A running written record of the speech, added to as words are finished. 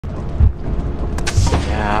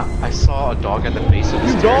Yeah, I saw a dog at the base of the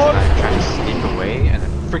stairs and I tried to sneak away and a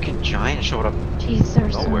freaking giant showed up. Jeez,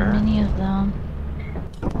 there's so nowhere. many of them.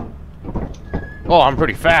 Oh, I'm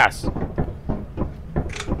pretty fast.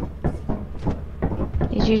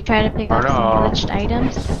 Did you try to pick up some glitched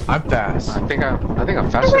items? I'm fast. I think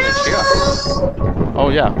I'm faster than you. Oh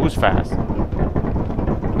yeah, who's fast?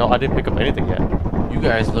 No, I didn't pick up anything yet. You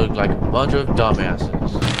guys look like a bunch of dumbasses.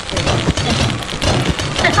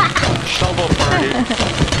 Shovel party.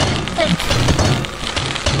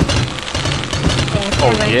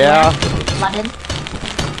 Oh yeah. Flooded.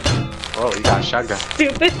 Oh, you got a shotgun.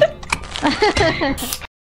 Stupid.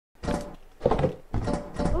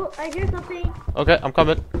 Oh, I hear something. Okay, I'm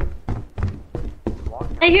coming.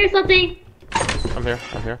 I hear something. I'm here.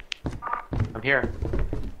 I'm here. I'm here.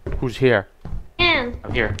 Who's here? And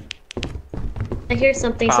I'm here. I hear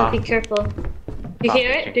something, so be careful. You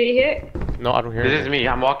hear it? Do you hear it? No, I don't hear This anything. is me.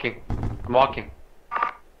 I'm walking. I'm walking.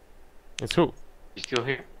 It's who? You still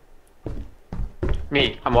here?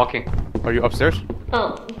 Me. I'm walking. Are you upstairs?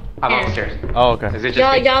 Oh. I'm and upstairs. Oh, okay. Is it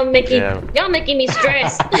just me? Y'all making Yeah. y'all making me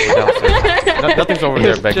stress. Nothing's over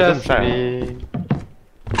there, It's Becky. just Don't try. me.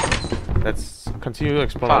 Let's continue to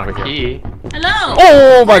explore over Fuck here. key. Hello!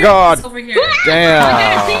 Oh my It's god! over here.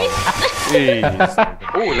 Damn! Jeez.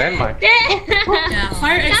 Ooh, landmine. Yeah,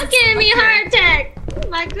 fire exit's Stop giving me a up here. heart attack. Oh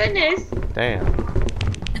my goodness. Damn.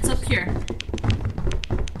 It's up here.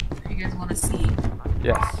 You guys want to see?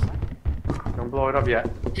 Yes. Don't blow it up yet.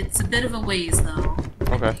 It's a bit of a ways though.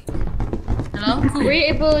 Okay. Hello? Cool. We're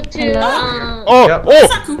able to Oh! Yep. Oh!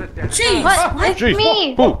 Saku! Jeez! What? What? It's Jeez.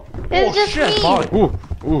 me! Ooh! It's just me! Ooh!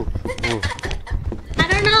 Ooh! Ooh! I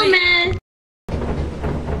don't know, man.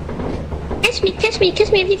 Catch me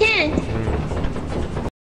if you can.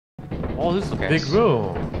 Oh, this is a Okay. big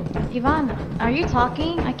room. Yvonne, are you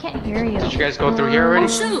talking? I can't hear you. Did you guys go through here already? Oh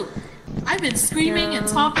shoot! I've been screaming and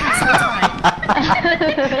talking this whole time.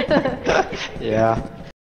 Yeah.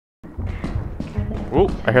 Ooh!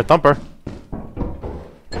 I hear Thumper.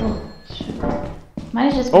 Might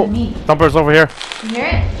have just Oh! been me. Thumper's over here. You hear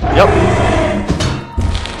it? Yep.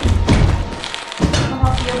 I'll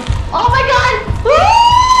help you. Oh my god!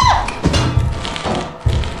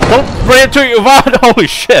 Don't bring it to you, Yvonne! Holy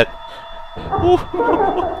shit! Ooh!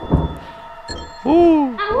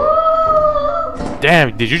 Ooh!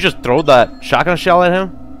 Damn! Did you just throw that shotgun shell at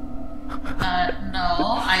him?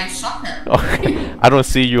 No, I shot him. Okay. I don't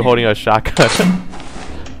see you holding a shotgun.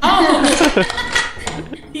 Oh!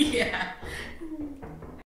 Yeah.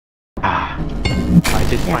 I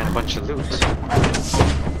did find a bunch of loot.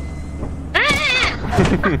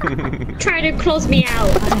 Try to close me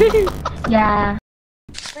out. Yeah.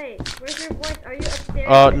 Wait, where's your voice? Are you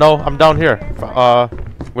upstairs? No, I'm down here.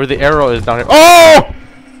 Where the arrow is down here. Oh!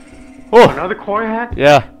 Oh! Another koi hack?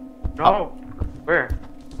 Yeah. No. Where?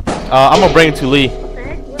 I'm gonna bring it to Lee. What the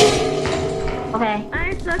heck? Okay.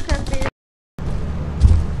 I'm so confused.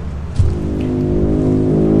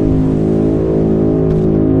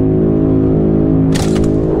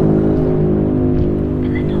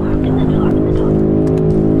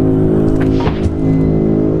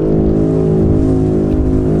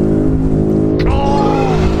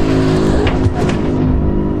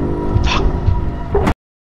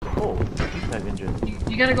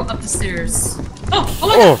 You gotta go up the stairs. Oh! Oh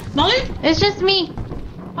my god! Molly? It's just me.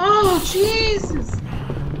 Oh, Jesus!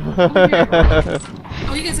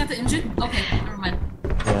 Oh, you guys got the engine? Okay, never mind.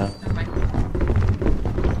 Yeah. Never mind.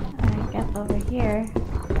 I guess over here.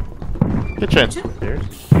 Kitchen. Kitchen?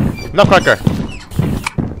 There's. Nutcracker.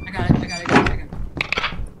 I got it, I got it, I got it, I got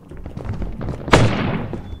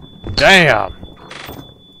it. Damn.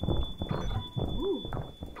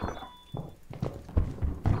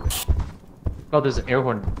 Oh, there's an air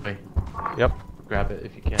horn. Wait, Yep. grab it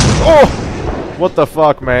if you can. Oh! What the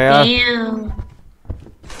fuck, man? Damn.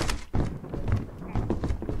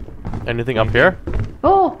 Anything up here?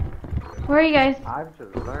 Oh! Where are you guys? I've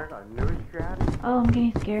just learned a new strategy. Oh, I'm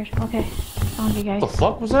getting scared. Okay. Found you guys. What the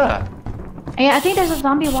fuck was that? Yeah, I think there's a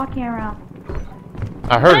zombie walking around.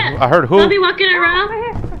 I heard who? Zombie walking around? Over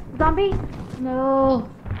here. Zombie? No.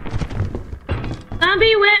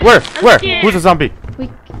 Zombie where? Where? I'm Where? scared. Who's the zombie? We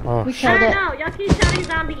Oh, we shit. I killed don't it. know. Y'all keep shouting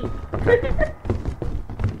zombie.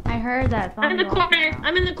 I heard that zombie. I'm in the corner.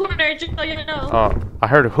 I'm in the corner. Just so you know. I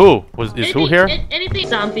heard who? Is who here? Anything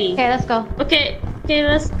zombie. Okay, let's go. Okay,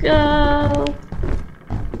 let's go.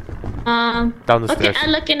 Down the Okay, stairs. I'm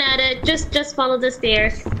looking at it. Just follow the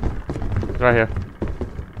stairs. Right here.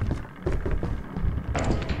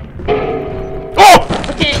 Oh!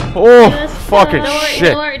 Okay. Oh, let's fucking go. Don't worry, shit.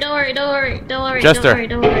 Don't worry, don't worry, don't worry, don't worry, Jester. don't worry,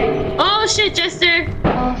 don't worry. Oh shit, Jester!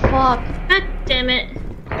 Oh fuck. God damn it.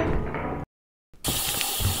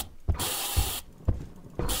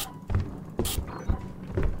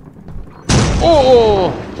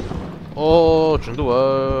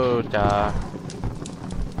 중도 자.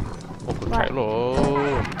 그 차이로.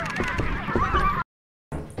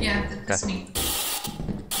 Yeah, that's me. I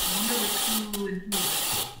wonder which who and who.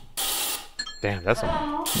 Damn, that's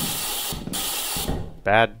some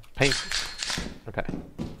bad paint. Okay.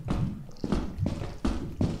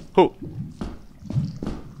 Who?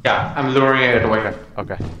 Yeah, I'm luring it away.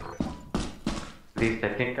 Okay. At least I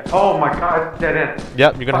think. Oh my god, it's dead end.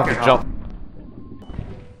 Yep, you're gonna have to Fucking jump.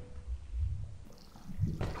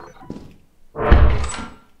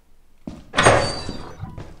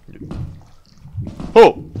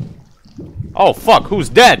 Who? Oh fuck, who's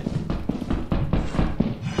dead?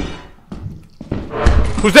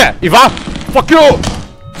 Who's that? Ivan? Fuck you!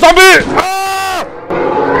 Zombie! Ah!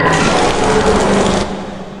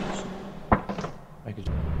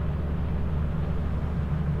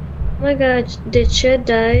 Oh my god, did Chet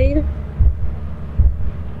die?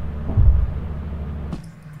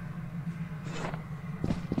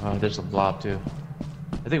 There's a blob too.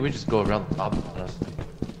 I think we just go around the blob, honestly.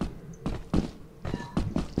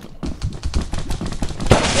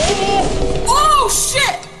 Oh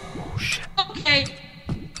shit! Oh shit. Okay.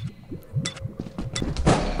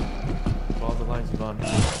 Follow the lines, Yvonne.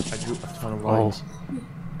 I drew a ton of lines.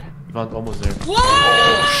 Yvonne's almost there.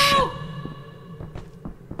 Whoa!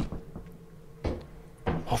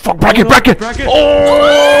 Oh fuck, bracket! Bracket!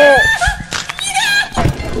 Oh!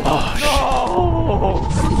 Oh shit.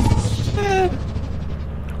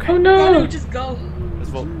 Oh Why no! don't we just go? Let's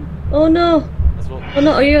vote. Oh no! Let's vote. Oh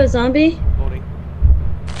no, are you a zombie? Voting.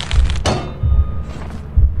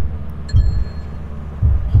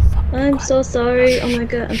 I'm so sorry. Oh my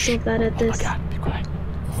god, I'm so bad at Oh my this. god, be quiet.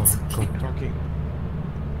 Keep talking.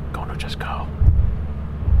 Go, no, just go.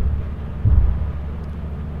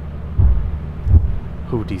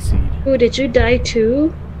 Who DC'd? Oh, did you die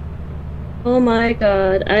too? Oh my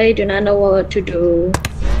god, I do not know what to do.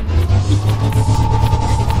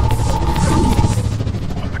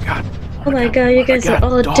 Oh my god. Oh my god, you guys are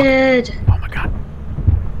all dog. dead. Oh my god.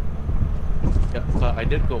 Yeah, but I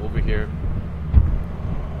did go over here.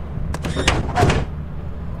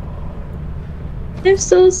 I'm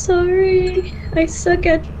so sorry. I suck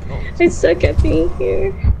at being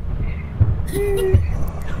here.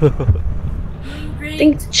 I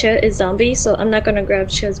think Chet is zombie, so I'm not gonna grab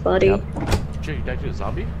Chet's body. Yep. Sure, you died to a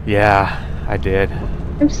zombie? Yeah, I did.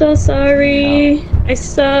 I'm so sorry. I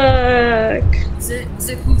suck. Was it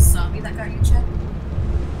who's zombie that got you, Chet?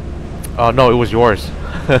 Oh no, it was yours.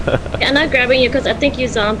 Yeah, I'm not grabbing you because I think you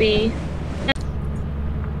zombie.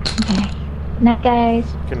 Okay. Night, guys.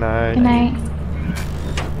 Good night. Good night.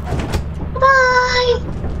 Bye.